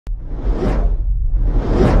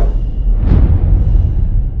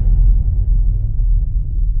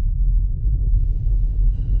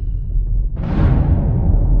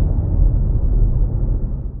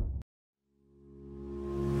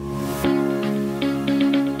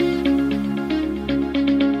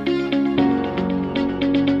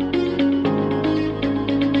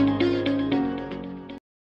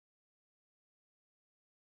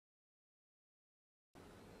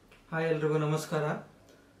Hi ಎಲ್ರಿಗೂ ನಮಸ್ಕಾರ.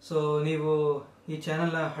 So ನೀವು ಈ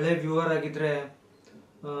ಚಾನಲ್ನ ಹಳೆ ವ್ಯೂವರ್ ಆಗಿದ್ದರೆ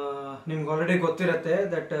ನಿಮ್ಗೆ ಆಲ್ರೆಡಿ ಗೊತ್ತಿರುತ್ತೆ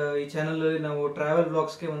ದಟ್ ಈ ಚಾನಲಲ್ಲಿ ನಾವು ಟ್ರಾವೆಲ್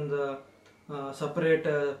ಬ್ಲಾಗ್ಸ್ಗೆ ಒಂದು ಸಪ್ರೇಟ್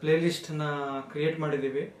ಪ್ಲೇಲಿಸ್ಟನ್ನ ಕ್ರಿಯೇಟ್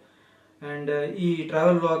ಮಾಡಿದ್ದೀವಿ. ಆ್ಯಂಡ್ ಈ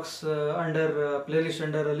ಟ್ರಾವೆಲ್ ಬ್ಲಾಗ್ಸ್ ಪ್ಲೇಲಿಸ್ಟ್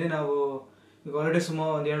ಅಂಡರಲ್ಲಿ ನಾವು ಈಗ ಆಲ್ರೆಡಿ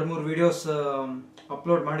ಸುಮಾರು ಒಂದು 2-3 ವೀಡಿಯೋಸ್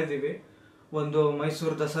ಅಪ್ಲೋಡ್ ಮಾಡಿದ್ದೀವಿ. ಒಂದು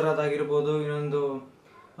ಮೈಸೂರು ದಸರಾದಾಗಿರ್ಬೋದು, ಇನ್ನೊಂದು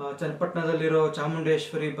ಚನ್ನಪಟ್ಟಣದಲ್ಲಿರೋ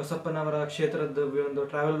ಚಾಮುಂಡೇಶ್ವರಿ ಬಸಪ್ಪನವರ ಕ್ಷೇತ್ರದ ಒಂದು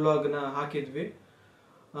ಟ್ರಾವೆಲ್ ವ್ಲಾಗ್ನ ಹಾಕಿದ್ವಿ.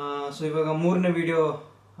 ಸೊ ಇವಾಗ 3ನೇ ವಿಡಿಯೋ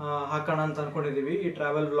ಹಾಕೋಣ ಅಂತ ಅಂದ್ಕೊಂಡಿದ್ದೀವಿ ಈ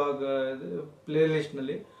ಟ್ರಾವೆಲ್ ವ್ಲಾಗ್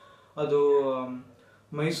ಪ್ಲೇಲಿಸ್ಟ್ನಲ್ಲಿ. ಅದು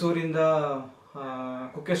ಮೈಸೂರಿಂದ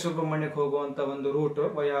ಕುಕ್ಕೆ ಸುಬ್ರಹ್ಮಣ್ಯಕ್ಕೆ ಹೋಗುವಂಥ ಒಂದು ರೂಟು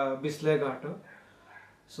ವಯ ಬಿಸ್ಲೆ ಘಾಟು.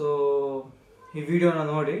 ಸೊ ಈ ವಿಡಿಯೋನ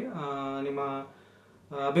ನೋಡಿ ನಿಮ್ಮ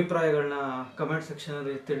ಅಭಿಪ್ರಾಯಗಳನ್ನ ಕಮೆಂಟ್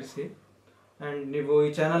ಸೆಕ್ಷನಲ್ಲಿ ತಿಳಿಸಿ. ಆ್ಯಂಡ್ ನೀವು ಈ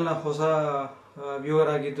ಚಾನಲ್ನ ಹೊಸ ವ್ಯೂವರ್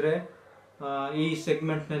ಆಗಿದ್ದರೆ ಈ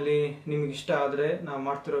ಸೆಗ್ಮೆಂಟ್ನಲ್ಲಿ ನಿಮ್ಗೆ ಇಷ್ಟ ಆದರೆ ನಾವು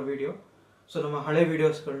ಮಾಡ್ತಿರೋ ವಿಡಿಯೋ, ಸೊ ನಮ್ಮ ಹಳೆ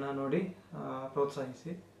ವಿಡಿಯೋಸ್ಗಳನ್ನ ನೋಡಿ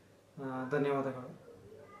ಪ್ರೋತ್ಸಾಹಿಸಿ. ಧನ್ಯವಾದಗಳು.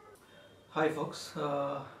 Hi fox,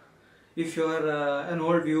 if you are an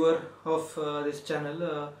old viewer of this channel,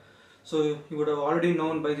 so you would have already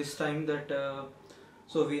known by this time that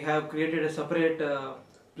so we have created a separate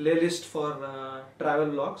playlist for travel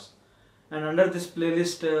vlogs, and under this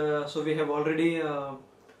playlist so we have already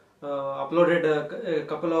uploaded a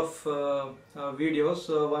couple of videos,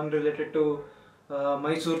 one related to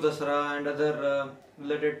Mysore Dasara and other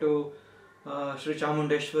related to Sri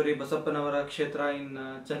Chamundeshwari Basappanavara Kshetra in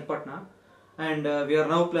Channapatna. And we are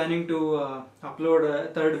now planning to upload a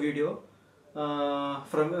third video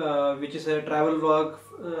from which is a travel vlog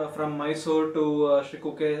from Mysore to Sri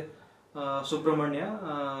Kukke Subramanya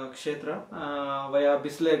Kshetra via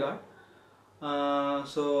Bisle ghat.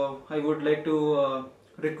 So I would like to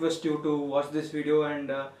request you to watch this video and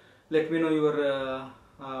let me know your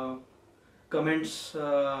comments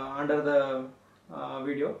under the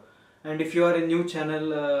video. And if you are a new channel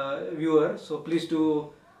viewer, so please do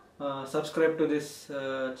subscribe to this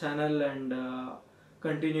channel and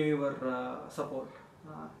continue your support.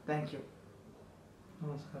 Thank you.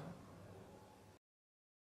 Namaskar.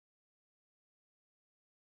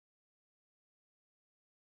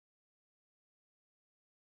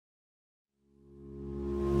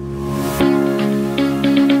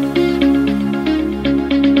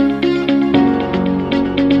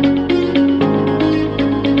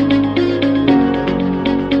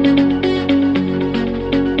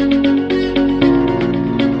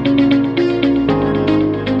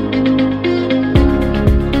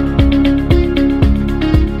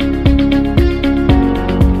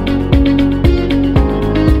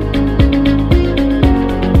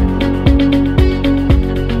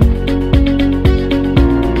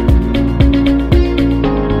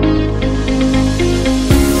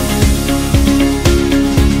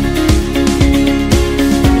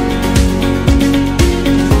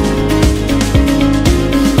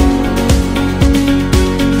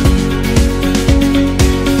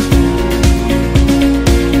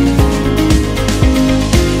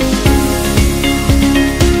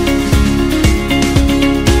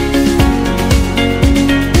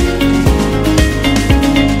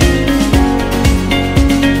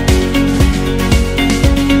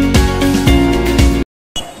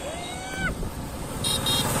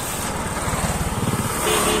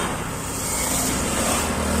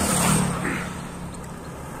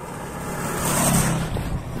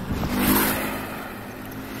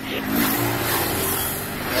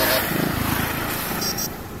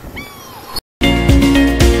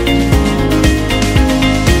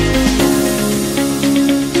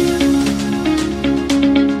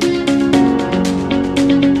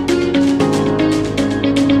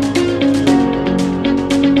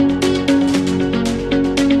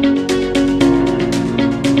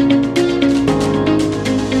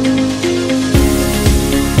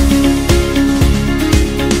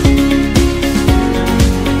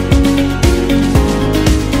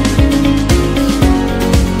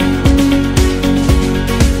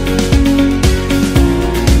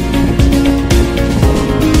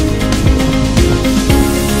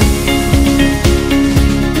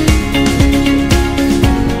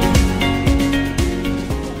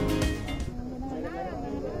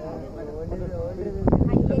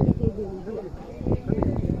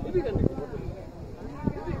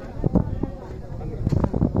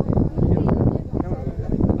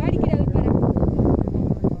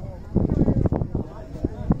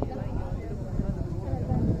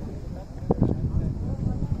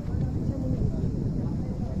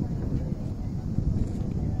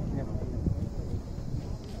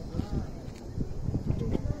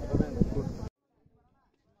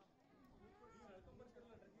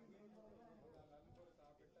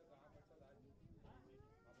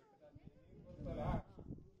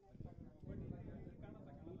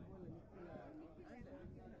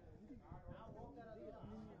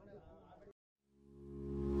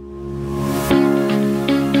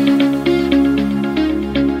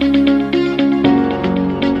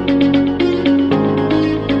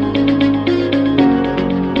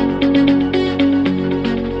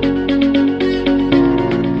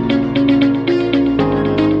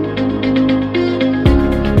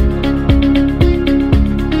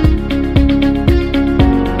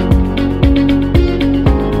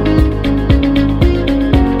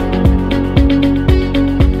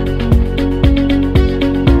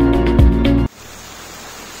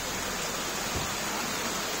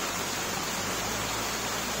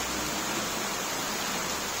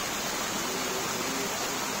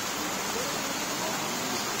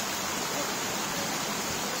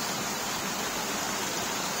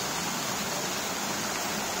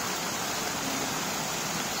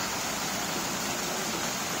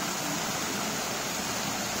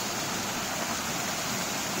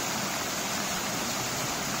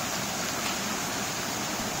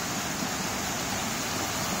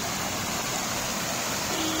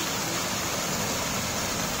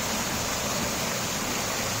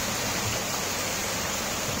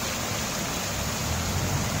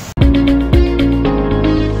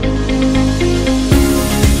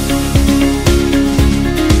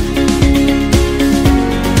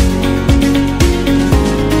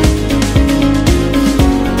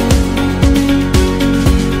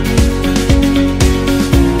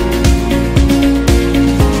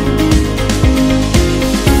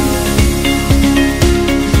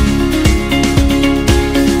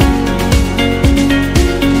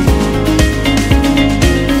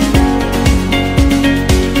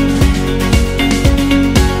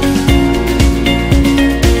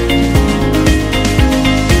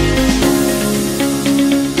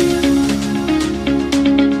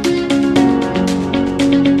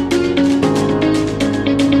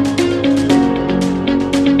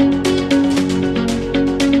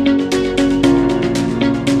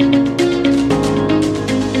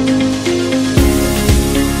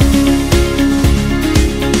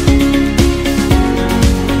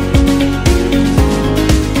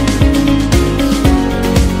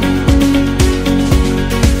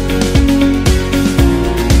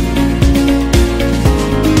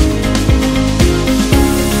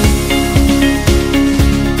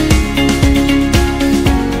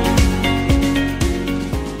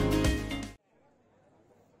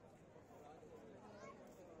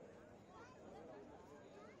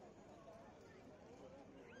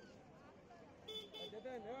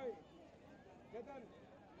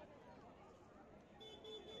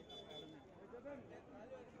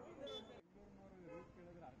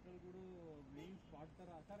 Arkalgud main spot ತರ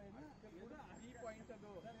ಈ point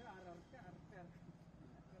ಅದು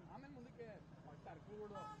ಆಮೇಲೆ ಮುಂದಕ್ಕೆ first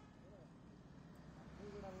Arkalgud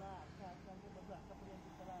ಅರ್ಕಲ್ಗೂಡಲ್ಲ ಅರ್ಕ ಹಾಕೊಂಡು ಬಂದು ಅಕ್ಕಪುರಿ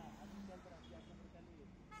ಅಂತಿರ್ತಾರ ಅದನ್ನ ಕೇಳ್ತಾರೆ ಅಕ್ಕಿ ಹಾಕೊಂಡ್ಬಿಡ್ತಲ್ಲಿ